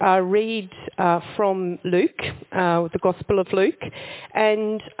read from Luke, the Gospel of Luke,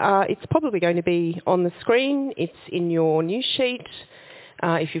 and it's probably going to be on the screen. It's in your news sheet.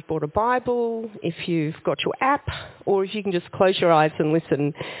 If you've brought a Bible, if you've got your app, or if you can just close your eyes and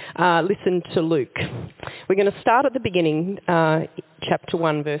listen to Luke. We're going to start at the beginning, chapter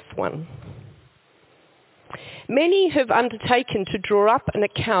 1, verse 1. Many have undertaken to draw up an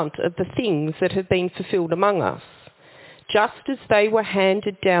account of the things that have been fulfilled among us, just as they were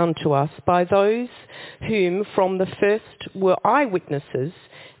handed down to us by those whom from the first were eyewitnesses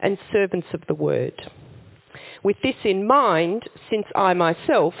and servants of the word. With this in mind, since I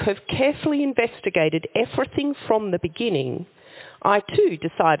myself have carefully investigated everything from the beginning, I too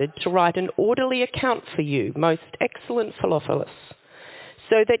decided to write an orderly account for you, most excellent Theophilus,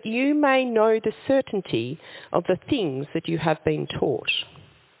 so that you may know the certainty of the things that you have been taught.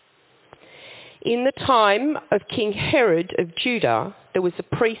 In the time of King Herod of Judah, there was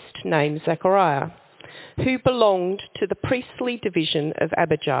a priest named Zechariah, who belonged to the priestly division of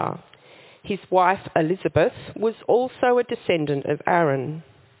Abijah. His wife Elizabeth was also a descendant of Aaron.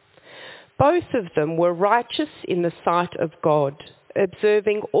 Both of them were righteous in the sight of God,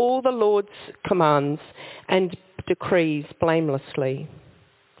 observing all the Lord's commands and decrees blamelessly.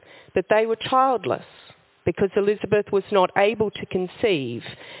 But they were childless, because Elizabeth was not able to conceive,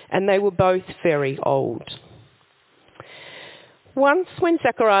 and they were both very old. Once when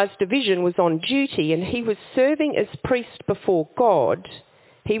Zechariah's division was on duty and he was serving as priest before God,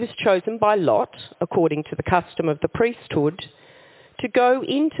 he was chosen by lot, according to the custom of the priesthood, to go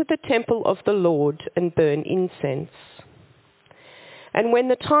into the temple of the Lord and burn incense. And when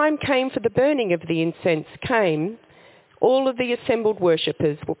the time came for the burning of the incense came, all of the assembled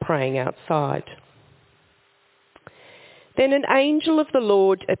worshippers were praying outside. Then an angel of the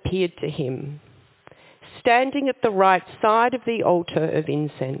Lord appeared to him, standing at the right side of the altar of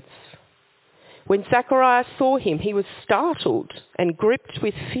incense. When Zechariah saw him, he was startled and gripped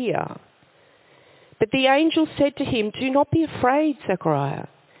with fear. But the angel said to him, "Do not be afraid, Zechariah.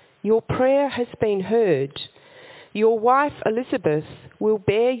 Your prayer has been heard. Your wife Elizabeth will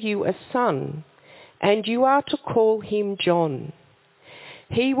bear you a son, and you are to call him John.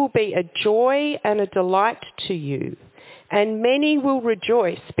 He will be a joy and a delight to you, and many will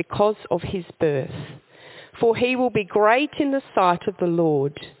rejoice because of his birth. For he will be great in the sight of the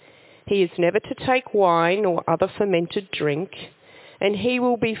Lord. He is never to take wine or other fermented drink, and he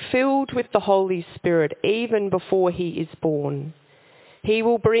will be filled with the Holy Spirit even before he is born. He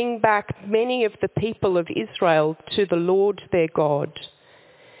will bring back many of the people of Israel to the Lord their God.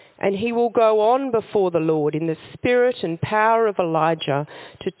 And he will go on before the Lord in the spirit and power of Elijah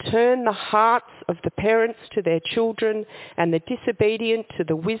to turn the hearts of the parents to their children and the disobedient to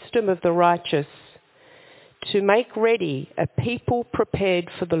the wisdom of the righteous, to make ready a people prepared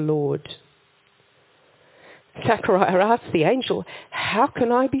for the Lord." Zechariah asked the angel, "How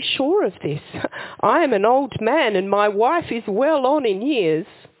can I be sure of this? I am an old man and my wife is well on in years."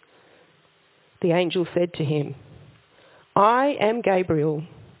 The angel said to him, "I am Gabriel.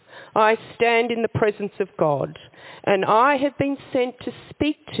 I stand in the presence of God, and I have been sent to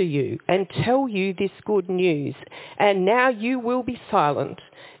speak to you and tell you this good news. And now you will be silent,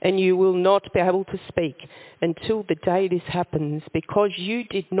 and you will not be able to speak until the day this happens, because you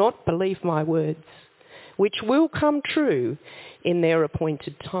did not believe my words, which will come true in their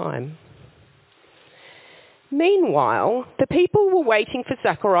appointed time." Meanwhile, the people were waiting for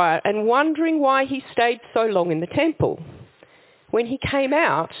Zechariah and wondering why he stayed so long in the temple. When he came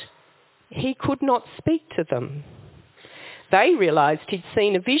out, he could not speak to them. They realized he'd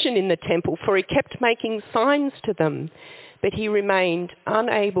seen a vision in the temple, for he kept making signs to them, but he remained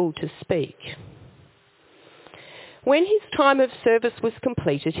unable to speak. When his time of service was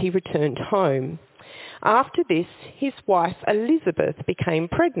completed, he returned home. After this, his wife Elizabeth became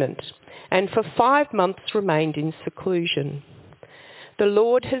pregnant, and for 5 months remained in seclusion. "The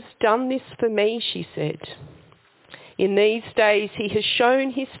Lord has done this for me," she said. "In these days he has shown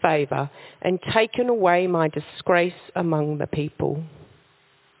his favour and taken away my disgrace among the people."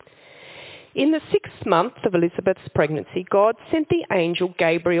 In the 6th month of Elizabeth's pregnancy, God sent the angel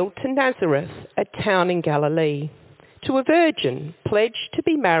Gabriel to Nazareth, a town in Galilee, to a virgin pledged to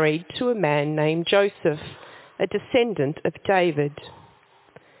be married to a man named Joseph, a descendant of David.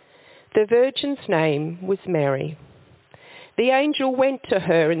 The virgin's name was Mary. The angel went to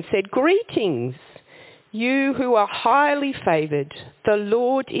her and said, "Greetings, you who are highly favoured, the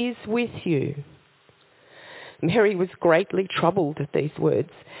Lord is with you." Mary was greatly troubled at these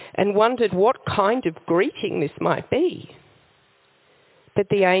words and wondered what kind of greeting this might be. But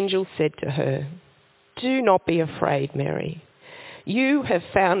the angel said to her, "Do not be afraid, Mary. You have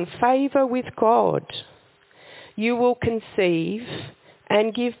found favour with God. You will conceive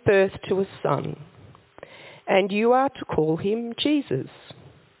and give birth to a son, and you are to call him Jesus.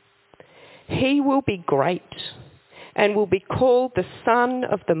 He will be great and will be called the Son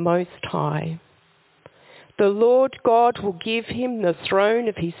of the Most High. The Lord God will give him the throne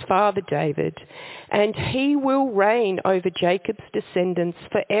of his father David, and he will reign over Jacob's descendants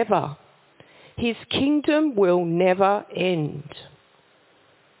forever. His kingdom will never end.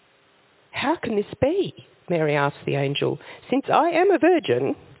 How can this be? Mary asked the angel. Since I am a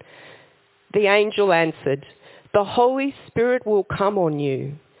virgin. The angel answered, the Holy Spirit will come on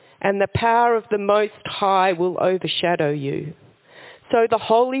you, and the power of the Most High will overshadow you. So the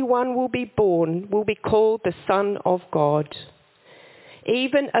Holy One will be born, will be called the Son of God.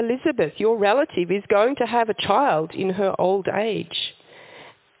 Even Elizabeth, your relative, is going to have a child in her old age.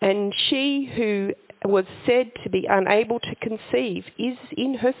 And she who was said to be unable to conceive is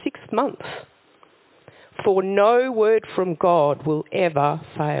in her 6th month. For no word from God will ever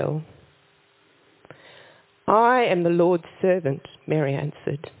fail. I am the Lord's servant, Mary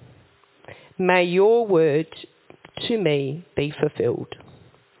answered. May your word to me be fulfilled.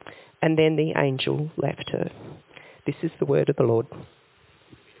 And then the angel left her. This is the word of the Lord.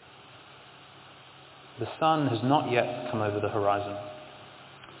 The sun has not yet come over the horizon,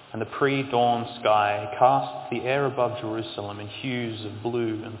 and the pre-dawn sky casts the air above Jerusalem in hues of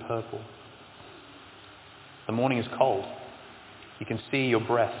blue and purple. The morning is cold. You can see your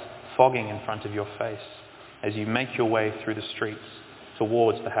breath fogging in front of your face as you make your way through the streets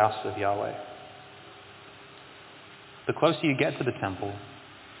towards the house of Yahweh. The closer you get to the temple,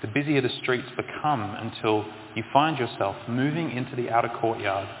 the busier the streets become until you find yourself moving into the outer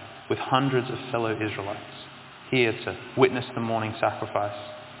courtyard with hundreds of fellow Israelites, here to witness the morning sacrifice,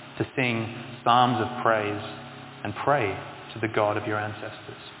 to sing psalms of praise and pray to the God of your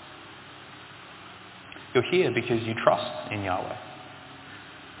ancestors. You're here because you trust in Yahweh.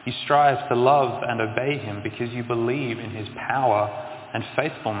 You strive to love and obey him because you believe in his power and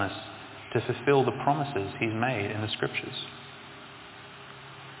faithfulness to fulfill the promises he's made in the scriptures.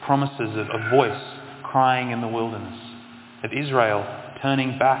 Promises of a voice crying in the wilderness, of Israel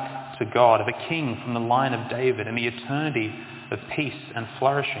turning back to God, of a king from the line of David, and the eternity of peace and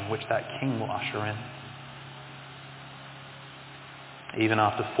flourishing which that king will usher in. Even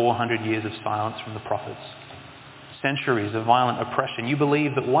after 400 years of silence from the prophets, centuries of violent oppression, you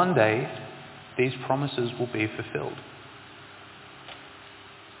believe that one day these promises will be fulfilled.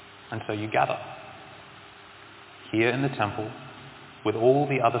 And so you gather here in the temple with all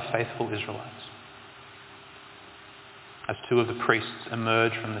the other faithful Israelites. As 2 of the priests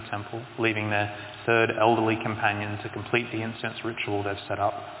emerge from the temple, leaving their 3rd elderly companion to complete the incense ritual they've set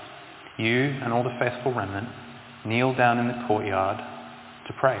up, you and all the faithful remnant kneel down in the courtyard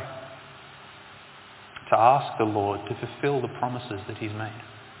to pray, to ask the Lord to fulfill the promises that he's made.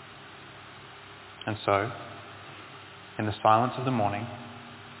 And so, in the silence of the morning,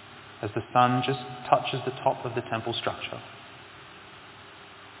 as the sun just touches the top of the temple structure,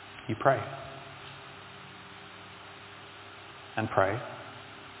 you pray. And pray.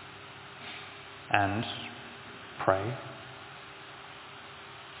 And pray.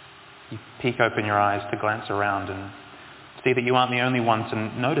 You peek open your eyes to glance around and see that you aren't the only one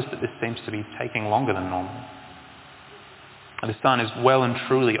to notice that this seems to be taking longer than normal. The sun is well and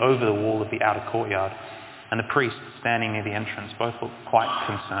truly over the wall of the outer courtyard, and the priests standing near the entrance both look quite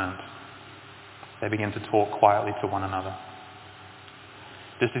concerned. They begin to talk quietly to one another.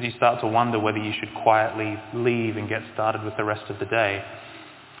 Just as you start to wonder whether you should quietly leave and get started with the rest of the day,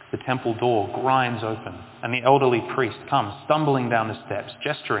 the temple door grinds open, and the elderly priest comes stumbling down the steps,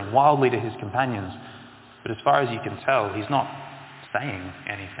 gesturing wildly to his companions. But as far as you can tell, he's not saying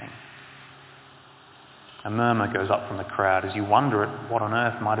anything. A murmur goes up from the crowd as you wonder at what on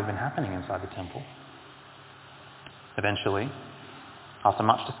earth might have been happening inside the temple. Eventually, after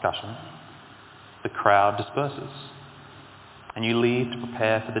much discussion, the crowd disperses, and you leave to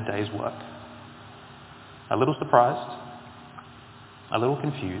prepare for the day's work. A little surprised, a little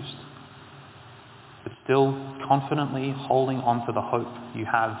confused, but still confidently holding on to the hope you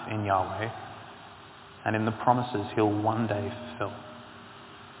have in Yahweh and in the promises he'll one day fulfill.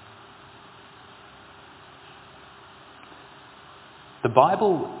 The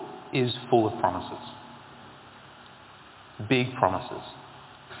Bible is full of promises. Big promises.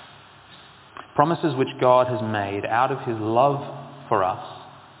 Promises which God has made out of his love for us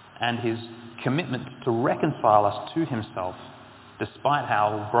and his commitment to reconcile us to himself despite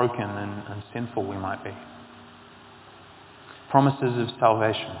how broken and sinful we might be. Promises of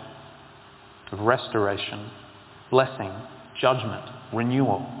salvation, of restoration, blessing, judgment,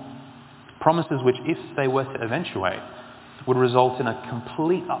 renewal. Promises which, if they were to eventuate, would result in a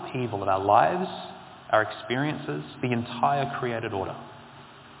complete upheaval of our lives, our experiences, the entire created order.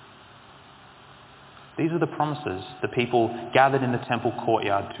 These are the promises the people gathered in the temple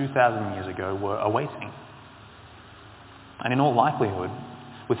courtyard 2,000 years ago were awaiting. And in all likelihood,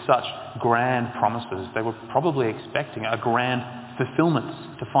 with such grand promises, they were probably expecting a grand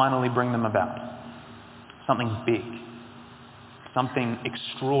fulfillment to finally bring them about. Something big, something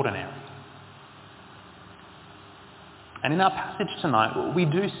extraordinary. And in our passage tonight, we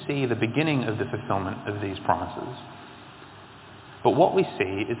do see the beginning of the fulfillment of these promises. But what we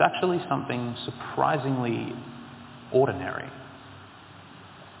see is actually something surprisingly ordinary.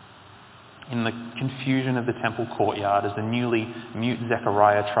 In the confusion of the temple courtyard, as the newly mute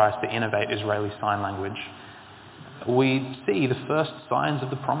Zechariah tries to innovate Israeli Sign Language, we see the first signs of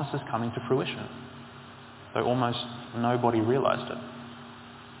the promises coming to fruition, though almost nobody realised it.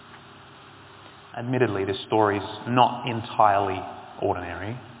 Admittedly, this story's not entirely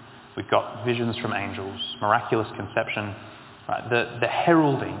ordinary. We've got visions from angels, miraculous conception. Right? The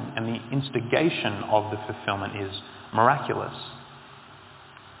heralding and the instigation of the fulfillment is miraculous.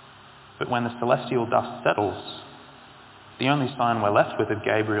 But when the celestial dust settles, the only sign we're left with of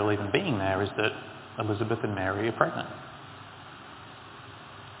Gabriel even being there is that Elizabeth and Mary are pregnant.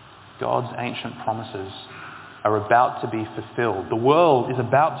 God's ancient promises are about to be fulfilled. The world is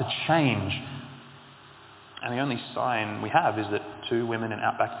about to change. And the only sign we have is that 2 women in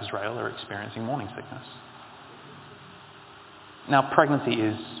outback Israel are experiencing morning sickness. Now, pregnancy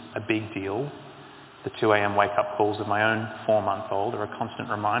is a big deal. The 2 a.m. wake-up calls of my own 4-month-old are a constant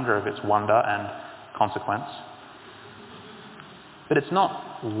reminder of its wonder and consequence. But it's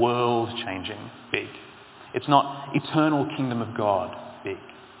not world-changing big. It's not eternal kingdom of God big.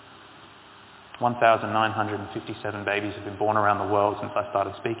 1,957 babies have been born around the world since I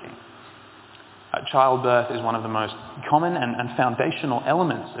started speaking. Childbirth is one of the most common and foundational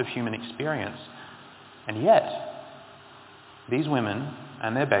elements of human experience. And yet, these women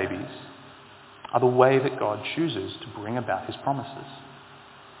and their babies are the way that God chooses to bring about his promises.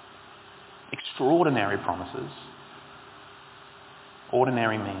 Extraordinary promises,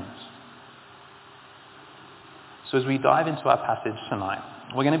 ordinary means. So as we dive into our passage tonight,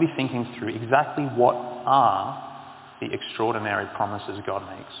 we're going to be thinking through exactly what are the extraordinary promises God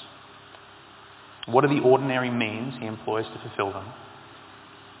makes. What are the ordinary means he employs to fulfill them?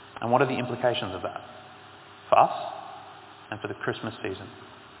 And what are the implications of that for us and for the Christmas season?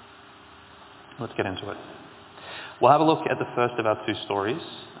 Let's get into it. We'll have a look at the first of our 2 stories,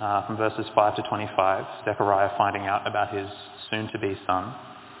 from verses 5 to 25, Zechariah finding out about his soon-to-be son.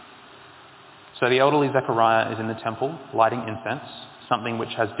 So the elderly Zechariah is in the temple, lighting incense, something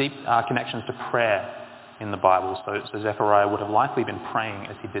which has deep connections to prayer in the Bible. So Zechariah would have likely been praying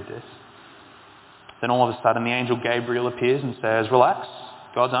as he did this. Then all of a sudden the angel Gabriel appears and says, relax,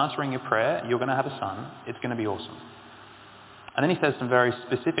 God's answering your prayer, you're going to have a son, it's going to be awesome. And then he says some very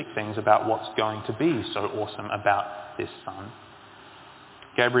specific things about what's going to be so awesome about this son.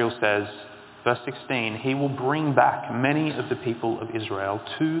 Gabriel says, verse 16, he will bring back many of the people of Israel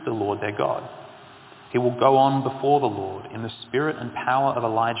to the Lord their God. He will go on before the Lord in the spirit and power of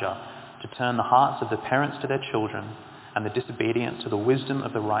Elijah to turn the hearts of the parents to their children and the disobedient to the wisdom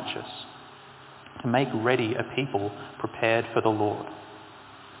of the righteous, to make ready a people prepared for the Lord.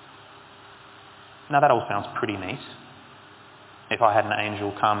 Now that all sounds pretty neat. If I had an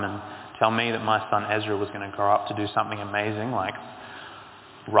angel come and tell me that my son Ezra was going to grow up to do something amazing, like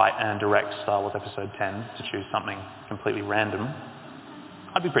write and direct Star Wars Episode 10, to choose something completely random,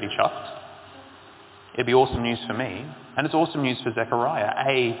 I'd be pretty chuffed. It'd be awesome news for me, and it's awesome news for Zechariah.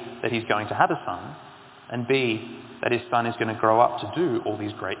 A, that he's going to have a son, and B, that his son is going to grow up to do all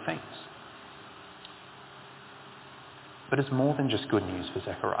these great things. But it's more than just good news for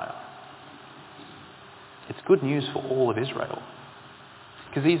Zechariah. It's good news for all of Israel.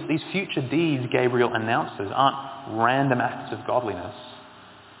 Because these future deeds Gabriel announces aren't random acts of godliness,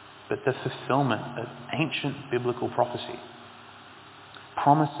 but the fulfillment of ancient biblical prophecy.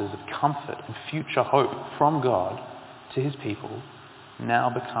 Promises of comfort and future hope from God to his people now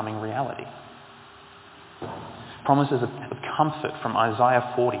becoming reality. Promises of comfort from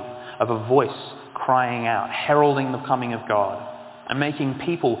Isaiah 40, of a voice crying out, heralding the coming of God, and making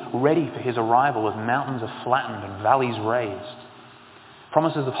people ready for his arrival as mountains are flattened and valleys raised.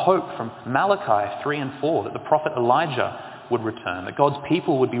 Promises of hope from Malachi 3 and 4 that the prophet Elijah would return, that God's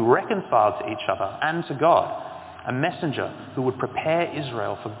people would be reconciled to each other and to God, a messenger who would prepare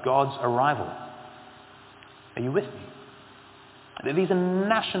Israel for God's arrival. Are you with me? These are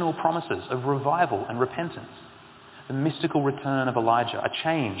national promises of revival and repentance. the mystical return of Elijah, a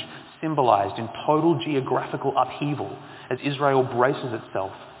change symbolized in total geographical upheaval as Israel braces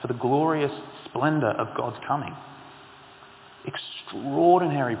itself for the glorious splendor of God's coming.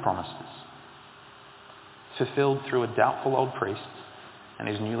 Extraordinary promises fulfilled through a doubtful old priest and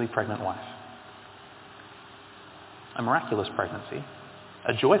his newly pregnant wife. A miraculous pregnancy,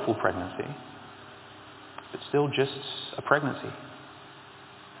 a joyful pregnancy, but still just a pregnancy.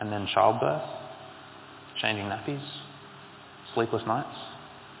 And then childbirth, changing nappies, sleepless nights,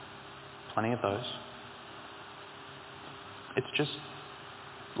 plenty of those. It's just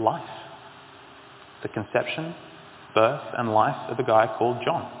life. The conception, birth and life of a guy called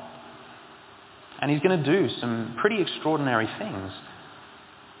John. And he's going to do some pretty extraordinary things.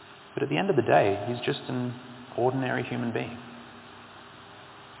 But at the end of the day, he's just an ordinary human being.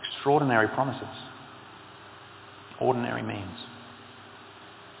 Extraordinary promises. Ordinary means.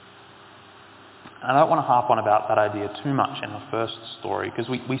 And I don't want to harp on about that idea too much in our first story, because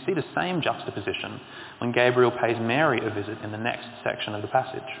we see the same juxtaposition when Gabriel pays Mary a visit in the next section of the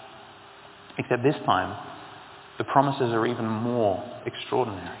passage. Except this time, the promises are even more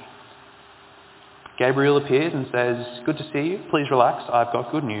extraordinary. Gabriel appears and says, "Good to see you. Please relax. I've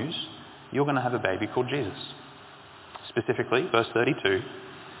got good news. You're going to have a baby called Jesus." Specifically, verse 32,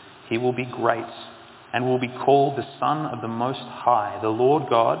 "He will be great and will be called the Son of the Most High. The Lord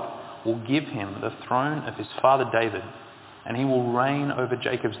God will give him the throne of his father David, and he will reign over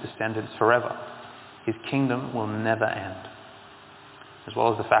Jacob's descendants forever. His kingdom will never end." As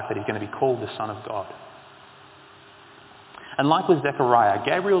well as the fact that he's going to be called the Son of God. And like with Zechariah,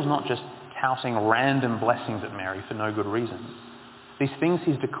 Gabriel's not just touting random blessings at Mary for no good reason. These things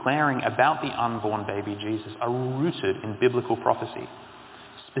he's declaring about the unborn baby Jesus are rooted in biblical prophecy,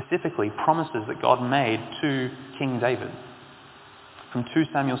 specifically promises that God made to King David. From 2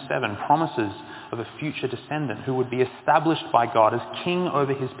 Samuel 7, promises of a future descendant who would be established by God as king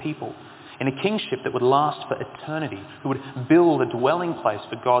over his people, in a kingship that would last for eternity, who would build a dwelling place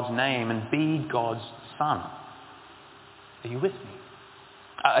for God's name and be God's son. Are you with me?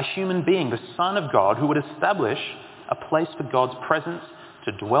 A human being, the Son of God, who would establish a place for God's presence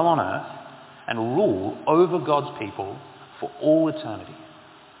to dwell on earth and rule over God's people for all eternity.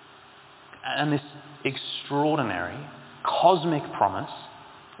 And this extraordinary, cosmic promise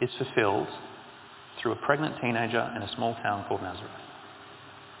is fulfilled through a pregnant teenager in a small town called Nazareth.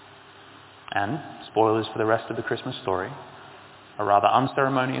 And, spoilers for the rest of the Christmas story, a rather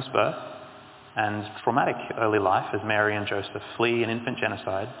unceremonious birth and traumatic early life as Mary and Joseph flee an infant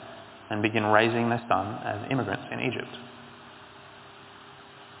genocide and begin raising their son as immigrants in Egypt.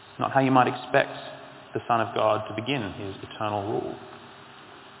 Not how you might expect the Son of God to begin his eternal rule.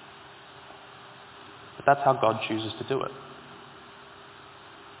 But that's how God chooses to do it.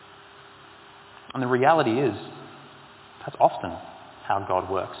 And the reality is, that's often how God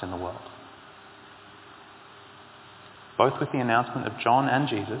works in the world. Both with the announcement of John and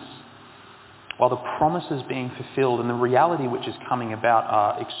Jesus, while the promises being fulfilled and the reality which is coming about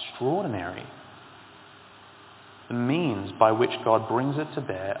are extraordinary, the means by which God brings it to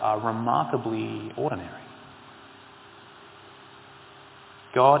bear are remarkably ordinary.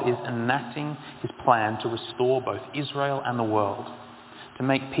 God is enacting his plan to restore both Israel and the world, to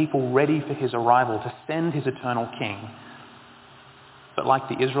make people ready for his arrival, to send his eternal king. But like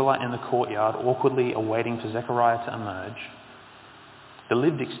the Israelite in the courtyard, awkwardly awaiting for Zechariah to emerge, the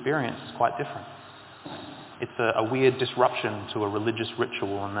lived experience is quite different. It's a weird disruption to a religious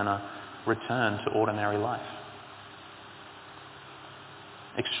ritual and then a return to ordinary life.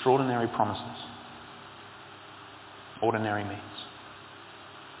 Extraordinary promises. Ordinary means.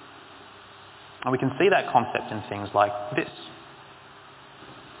 And we can see that concept in things like this.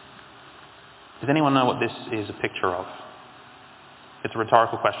 Does anyone know what this is a picture of? It's a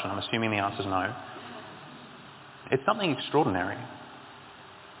rhetorical question. I'm assuming the answer is no. It's something extraordinary.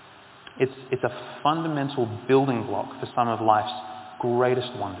 It's a fundamental building block for some of life's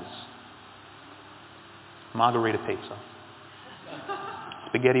greatest wonders. Margarita pizza.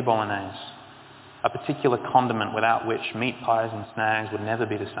 Spaghetti bolognese. A particular condiment without which meat pies and snags would never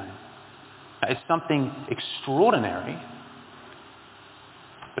be the same. It's something extraordinary,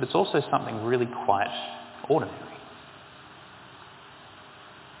 but it's also something really quite ordinary.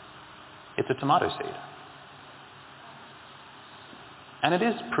 It's a tomato seed. And it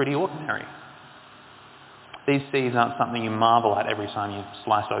is pretty ordinary. These seeds aren't something you marvel at every time you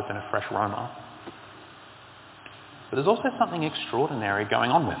slice open a fresh Roma. But there's also something extraordinary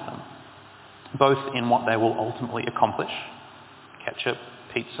going on with them, both in what they will ultimately accomplish, ketchup,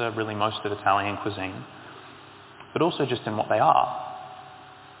 pizza, really most of Italian cuisine, but also just in what they are.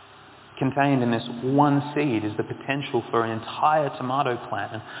 Contained in this one seed is the potential for an entire tomato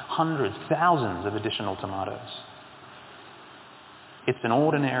plant and hundreds, thousands of additional tomatoes. It's an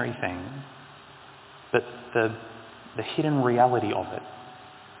ordinary thing, but the hidden reality of it,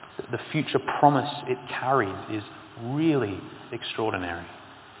 the future promise it carries, is really extraordinary.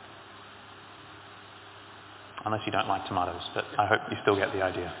 Unless you don't like tomatoes, but I hope you still get the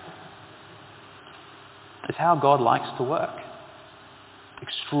idea. It's how God likes to work.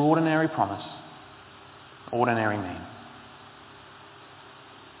 Extraordinary promise, ordinary mean.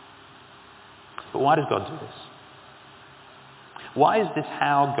 But why does God do this? Why is this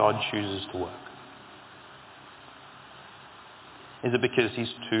how God chooses to work? Is it because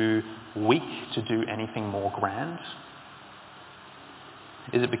he's too weak to do anything more grand?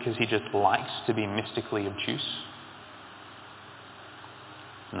 Is it because he just likes to be mystically obtuse?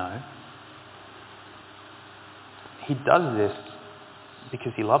 No. He does this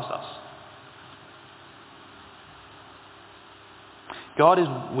because he loves us. God is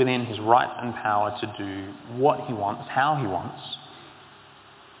within his right and power to do what he wants, how he wants.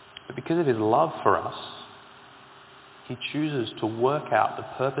 But because of his love for us, he chooses to work out the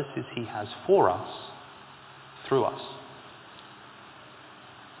purposes he has for us through us.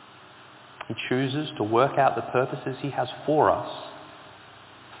 He chooses to work out the purposes he has for us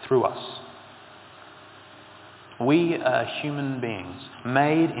through us. We are human beings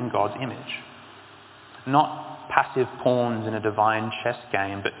made in God's image, not passive pawns in a divine chess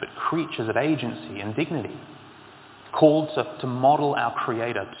game, but creatures of agency and dignity, called to model our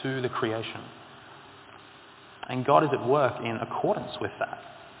Creator to the creation. And God is at work in accordance with that.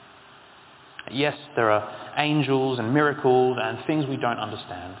 Yes, there are angels and miracles and things we don't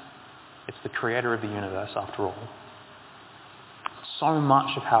understand. It's the Creator of the universe after all. So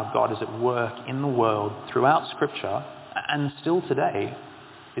much of how God is at work in the world throughout Scripture, and still today,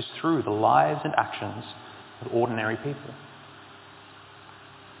 is through the lives and actions of ordinary people.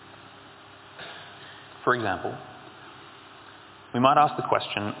 For example, we might ask the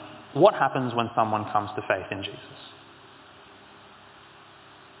question, what happens when someone comes to faith in Jesus?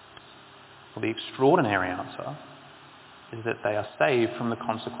 Well, the extraordinary answer is that they are saved from the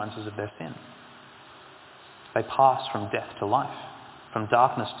consequences of their sin. They pass from death to life, from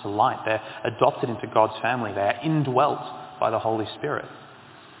darkness to light. They're adopted into God's family. They are indwelt by the Holy Spirit.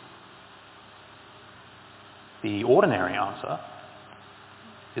 The ordinary answer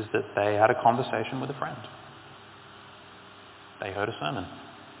is that they had a conversation with a friend. They heard a sermon.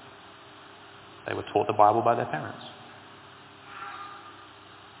 They were taught the Bible by their parents.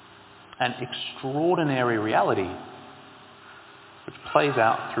 An extraordinary reality which plays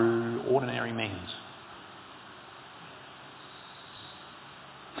out through ordinary means.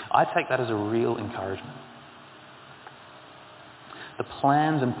 I take that as a real encouragement. The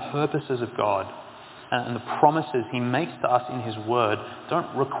plans and purposes of God and the promises he makes to us in his word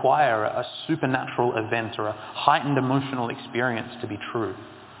don't require a supernatural event or a heightened emotional experience to be true.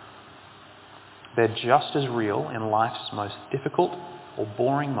 They're just as real in life's most difficult or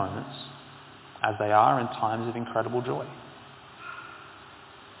boring moments as they are in times of incredible joy.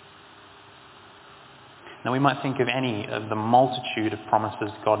 Now we might think of any of the multitude of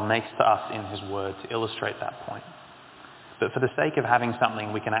promises God makes to us in his word to illustrate that point. But for the sake of having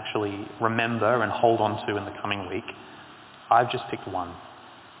something we can actually remember and hold on to in the coming week, I've just picked one.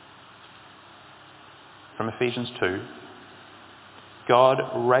 From Ephesians 2, God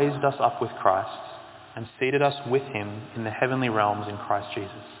raised us up with Christ and seated us with him in the heavenly realms in Christ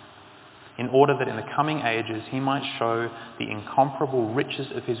Jesus, in order that in the coming ages he might show the incomparable riches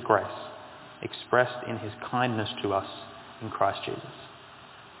of his grace expressed in his kindness to us in Christ Jesus.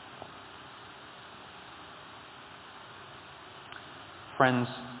 Friends,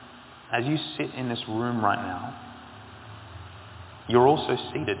 as you sit in this room right now, you're also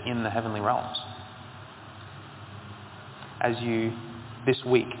seated in the heavenly realms. As you, this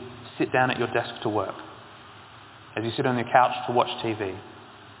week, sit down at your desk to work, as you sit on your couch to watch TV,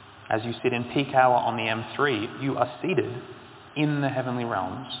 as you sit in peak hour on the M3, you are seated in the heavenly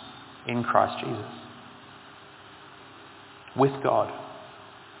realms in Christ Jesus, with God,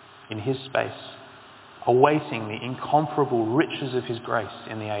 in his space, awaiting the incomparable riches of his grace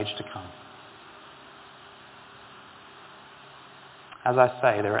in the age to come. As I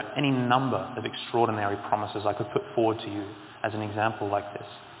say, there are any number of extraordinary promises I could put forward to you as an example like this.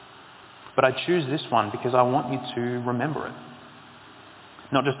 But I choose this one because I want you to remember it.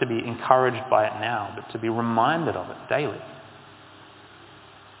 Not just to be encouraged by it now, but to be reminded of it daily.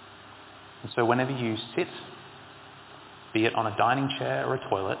 And so whenever you sit, be it on a dining chair or a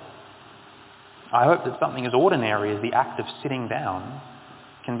toilet, I hope that something as ordinary as the act of sitting down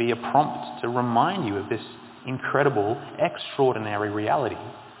can be a prompt to remind you of this incredible, extraordinary reality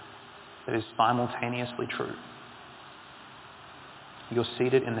that is simultaneously true. You're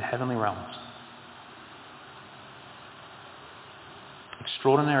seated in the heavenly realms.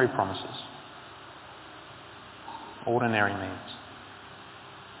 Extraordinary promises. Ordinary means.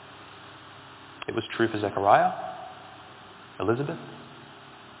 It was true for Zechariah, Elizabeth,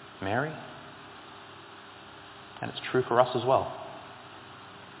 Mary, and it's true for us as well.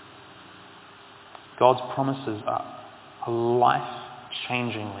 God's promises are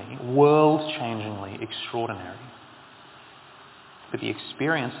life-changingly, world-changingly extraordinary. But the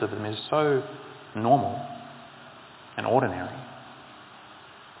experience of them is so normal and ordinary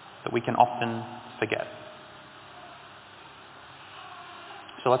that we can often forget.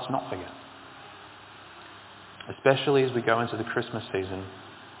 So let's not forget. Especially as we go into the Christmas season,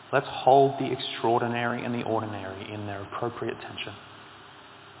 let's hold the extraordinary and the ordinary in their appropriate tension.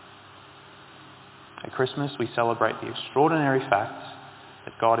 At Christmas, we celebrate the extraordinary fact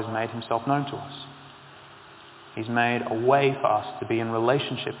that God has made himself known to us. He's made a way for us to be in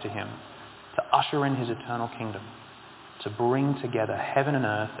relationship to him, to usher in his eternal kingdom, to bring together heaven and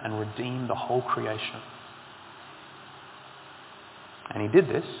earth and redeem the whole creation. And he did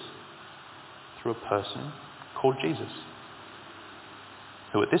this through a person called Jesus,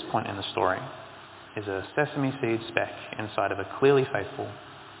 who at this point in the story is a sesame seed speck inside of a clearly faithful,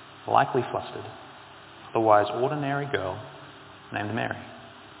 likely flustered, otherwise ordinary girl named Mary.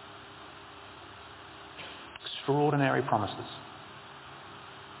 Extraordinary promises.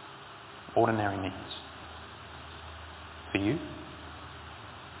 Ordinary means. For you,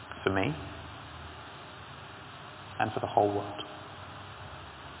 for me, and for the whole world.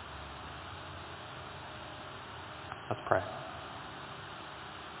 Let's pray.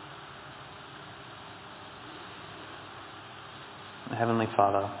 Heavenly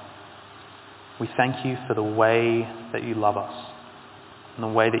Father, we thank you for the way that you love us and the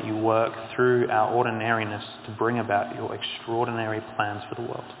way that you work through our ordinariness to bring about your extraordinary plans for the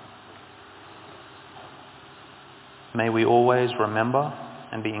world. May we always remember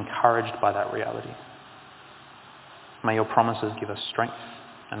and be encouraged by that reality. May your promises give us strength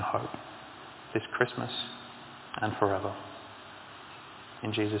and hope this Christmas and forever.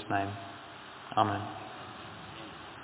 In Jesus' name, amen.